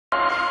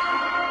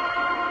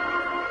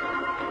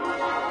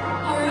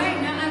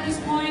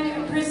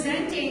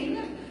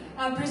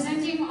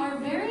Presenting our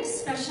very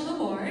special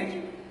award,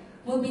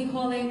 we'll be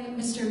calling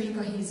Mr.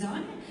 Rico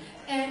Hizon,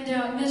 and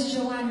Ms.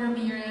 Joanne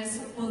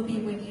Ramirez will be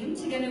with him,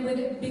 together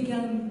with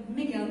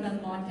Miguel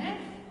Belmonte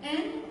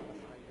and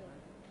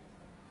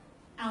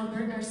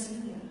Albert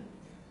Arcelia.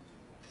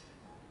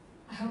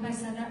 I hope I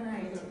said that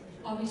right.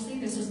 Obviously,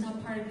 this was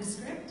not part of the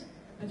script,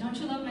 but don't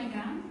you love my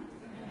gown?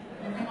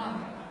 Moving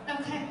on.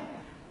 Okay.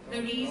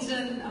 The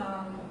reason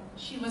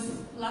she was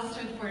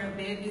flustered for a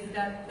bit is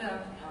that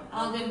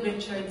Aldub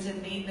Richards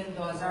and Dave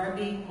Mendoza are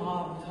being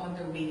mobbed on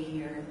their way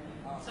here.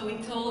 So we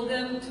told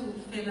them to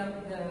fill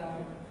up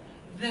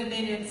the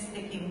minutes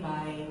ticking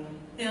by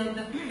till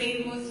the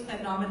famous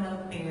phenomenal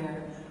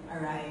pair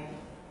arrive.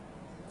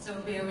 So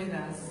bear with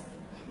us.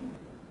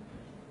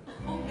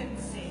 Who can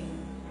sing?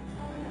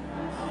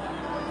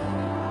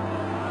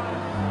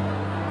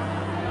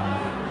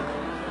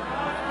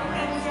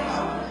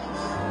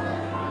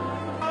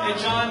 Hey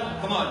John,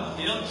 come on.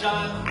 You know,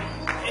 John,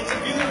 it's a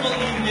beautiful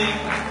evening.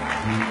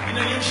 You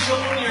know, you've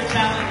shown your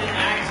talent in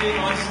acting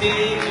on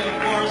stage and of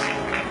course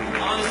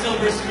on the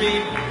silver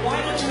screen. Why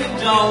don't you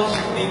indulge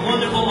the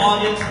wonderful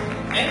audience?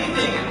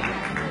 Anything.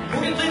 Who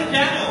can play the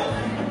piano?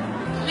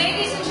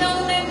 Ladies and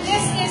gentlemen,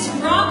 this is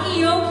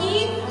Rocky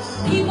Yoki,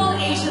 People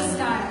Asia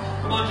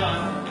style. Come on, John.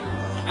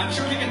 I'm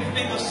sure we can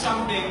think of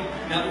something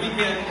that we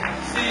can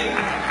sing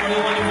for the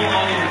wonderful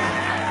audience.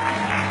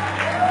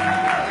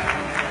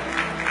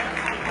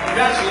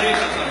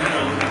 Congratulations on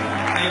her.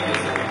 Thank you.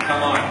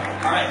 Come on.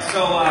 All right,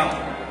 so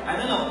I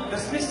don't know.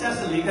 Does Miss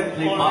Cecilica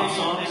play pop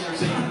songs or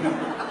something?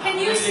 Can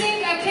you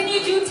sing? Can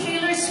you do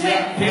Taylor Swift?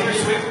 Yeah, Taylor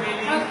Swift maybe.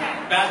 Okay.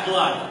 Bad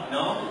Blood.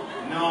 No.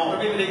 Or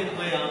maybe they can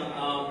play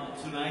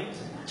Tonight.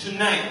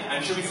 Tonight.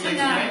 I'm sure we can play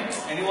Tonight.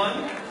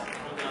 Anyone?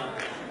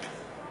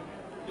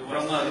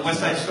 From the West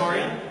Side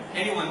Story?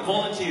 Anyone?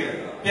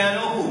 Volunteer.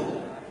 Piano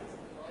who?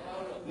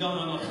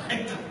 No.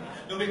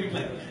 Don't make me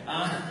play.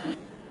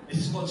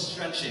 This is called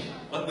stretching,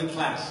 but with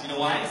class. You know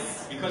why?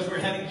 Yes. Because we're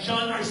having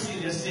John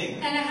Arcelia sing.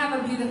 And I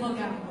have a beautiful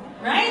gown,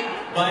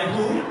 right? By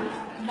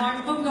who?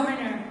 Mark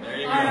Bumgarner. There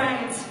you go. All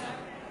right.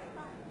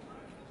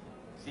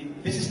 See,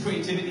 this is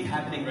creativity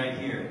happening right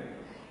here.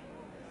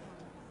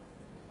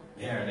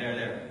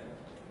 There.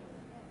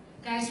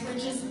 Guys, we're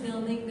just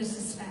building the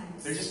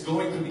suspense. They're just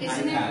going through the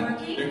Isn't iPad. it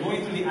working? They're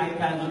going through the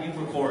iPad looking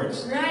for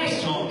chords. Right.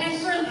 Songs.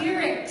 And for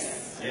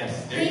lyrics.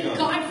 Yes, there you Thank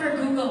go. God for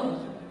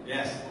Google.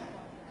 Yes.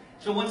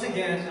 So once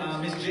again,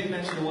 Ms. Jane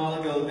mentioned a while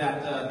ago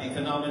that the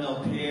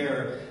phenomenal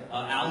pair,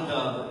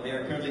 Aldub, they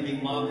are currently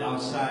being mobbed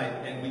outside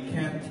and we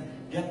can't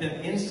get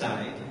them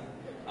inside.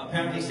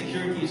 Apparently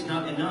security is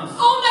not enough.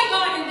 Oh my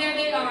God, and there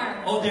they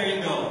are. Oh, there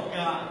you go.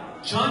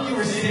 John, you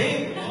were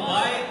saved.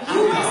 Why?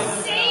 You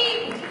were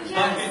saved.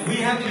 Yes. But we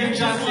have to hear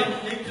John sing.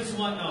 Take this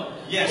one note.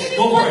 Yes, Maybe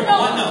go for it. one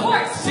One note, of note.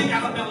 course. Sing a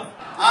cappella.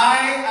 I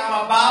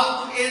am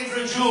about to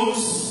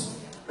introduce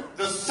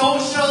the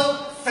social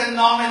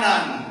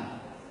phenomenon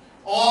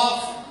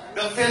of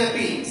the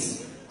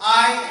Philippines.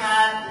 I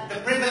had the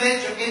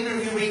privilege of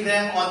interviewing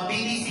them on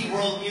BBC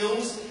World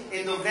News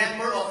in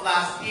November of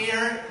last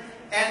year,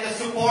 and the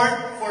support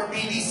for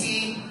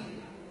BBC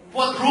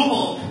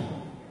quadrupled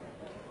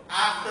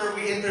after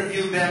we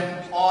interviewed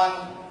them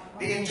on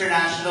the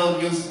International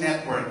News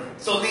Network.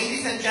 So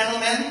ladies and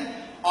gentlemen,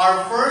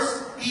 our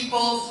first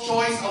People's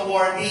Choice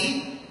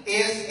awardee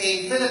is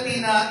a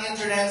Filipina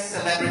internet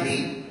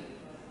celebrity,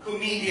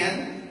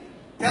 comedian,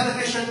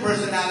 television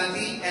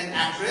personality, and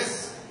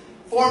actress,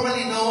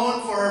 formerly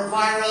known for her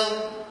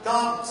viral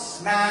dub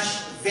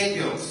smash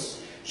videos.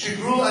 She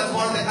grew as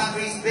one of the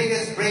country's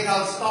biggest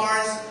breakout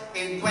stars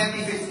in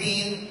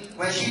 2015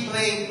 when she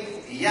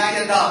played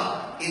Yaya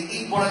Dub in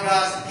Eat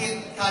Bulaga's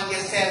Kid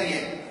Kanye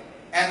Serye.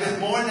 And with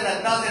more than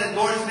a dozen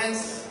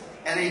endorsements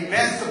and a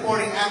Best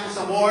Supporting Actress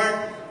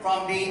Award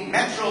from the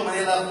Metro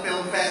Manila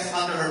Film Fest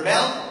under her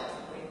belt,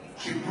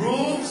 she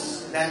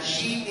proves that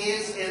she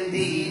is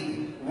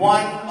indeed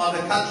one of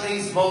the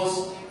country's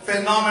most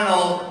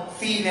phenomenal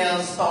female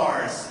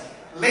stars.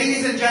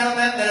 Ladies and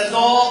gentlemen, let us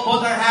all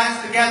put our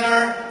hands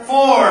together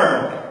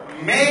for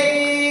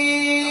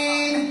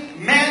Maine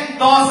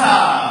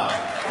Mendoza.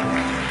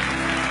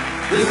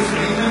 This is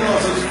Maine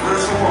Mendoza's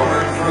first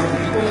award from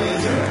People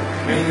Asia.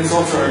 Maine is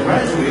also a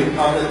graduate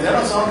of the De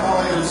La Salle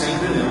College of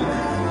St. Denis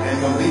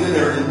and completed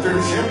her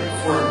internship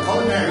for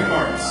culinary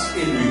arts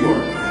in New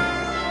York.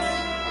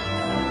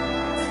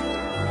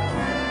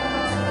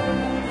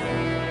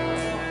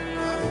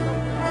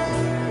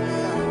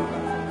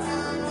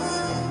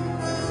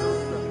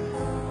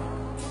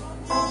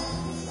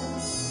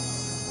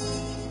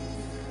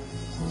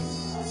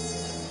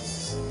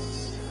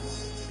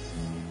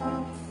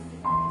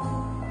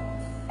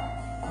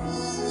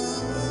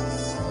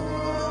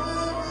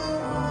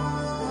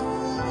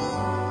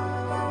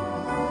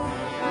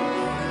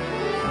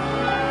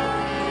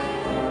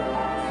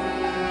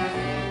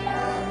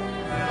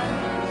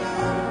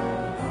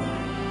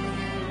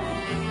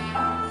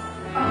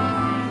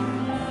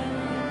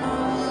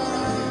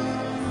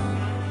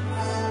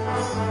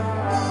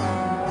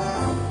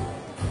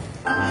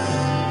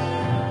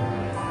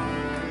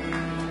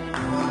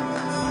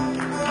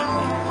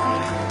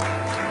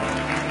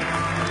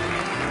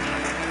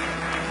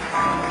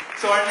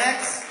 our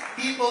next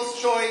People's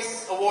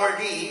Choice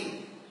awardee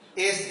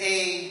is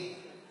a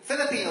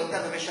Filipino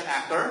television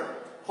actor,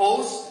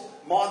 host,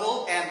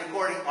 model, and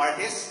recording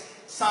artist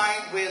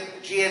signed with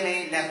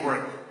GMA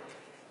Network.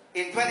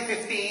 In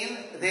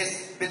 2015,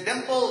 this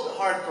bedimpled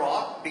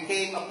heartthrob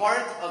became a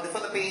part of the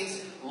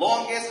Philippines'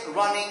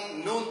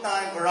 longest-running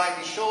noontime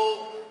variety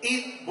show,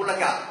 Eat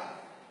Bulaga,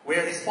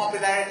 where his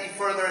popularity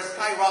further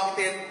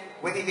skyrocketed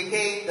when he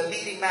became the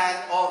leading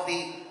man of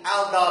the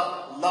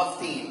Aldub love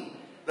team.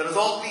 Let us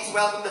all please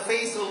welcome the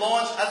face who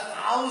launched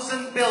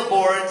 1,000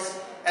 billboards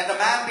and the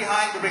man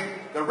behind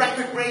the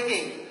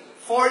record-breaking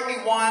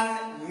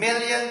 41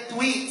 million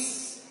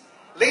tweets.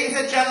 Ladies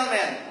and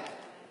gentlemen,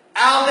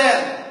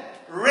 Aldub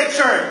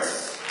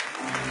Richards.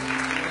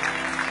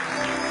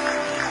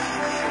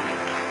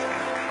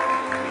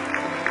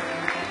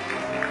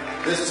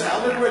 This is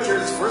Aldub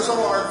Richards' first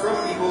award from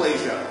People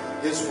Asia.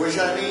 His Wish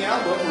I May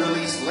album,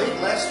 released late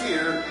last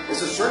year,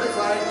 is a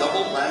certified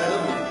double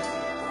platinum hit.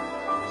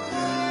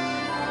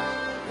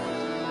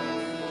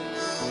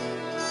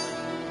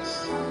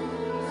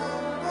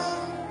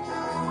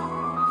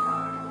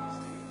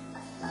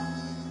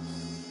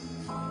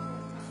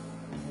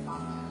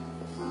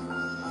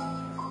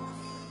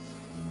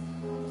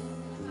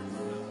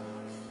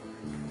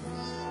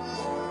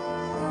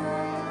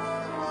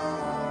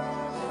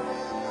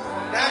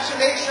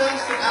 Congratulations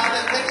to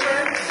Aldub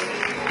Richards.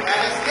 And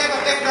let's give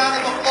a big round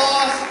of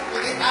applause to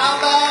the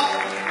Aldub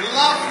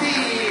Love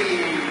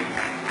Team.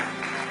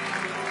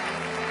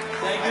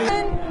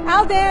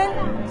 Alden,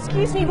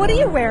 excuse me, what are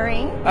you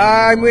wearing?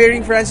 I'm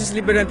wearing Francis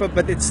Liberan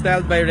but it's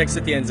styled by Rex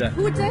Atienza.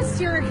 Who does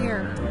your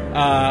hair?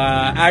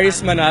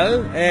 Aris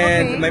Manal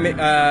and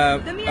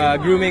Okay. my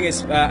grooming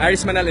is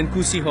Aris Manal and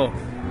Kusi Ho.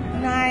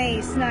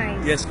 Nice,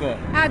 nice. Yes po.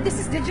 This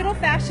is Digital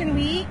Fashion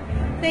Week.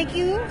 Thank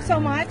you so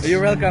much. You're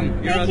welcome.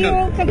 You're Thank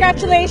welcome. you.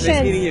 Congratulations.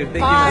 Nice meeting you.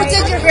 Thank Bye. you.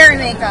 Who did your hair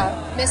and makeup?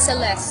 Miss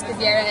Celeste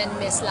Viera and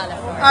Miss Lala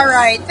Flores. All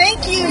right.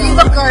 Thank you. You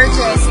look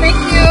gorgeous. Thank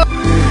you.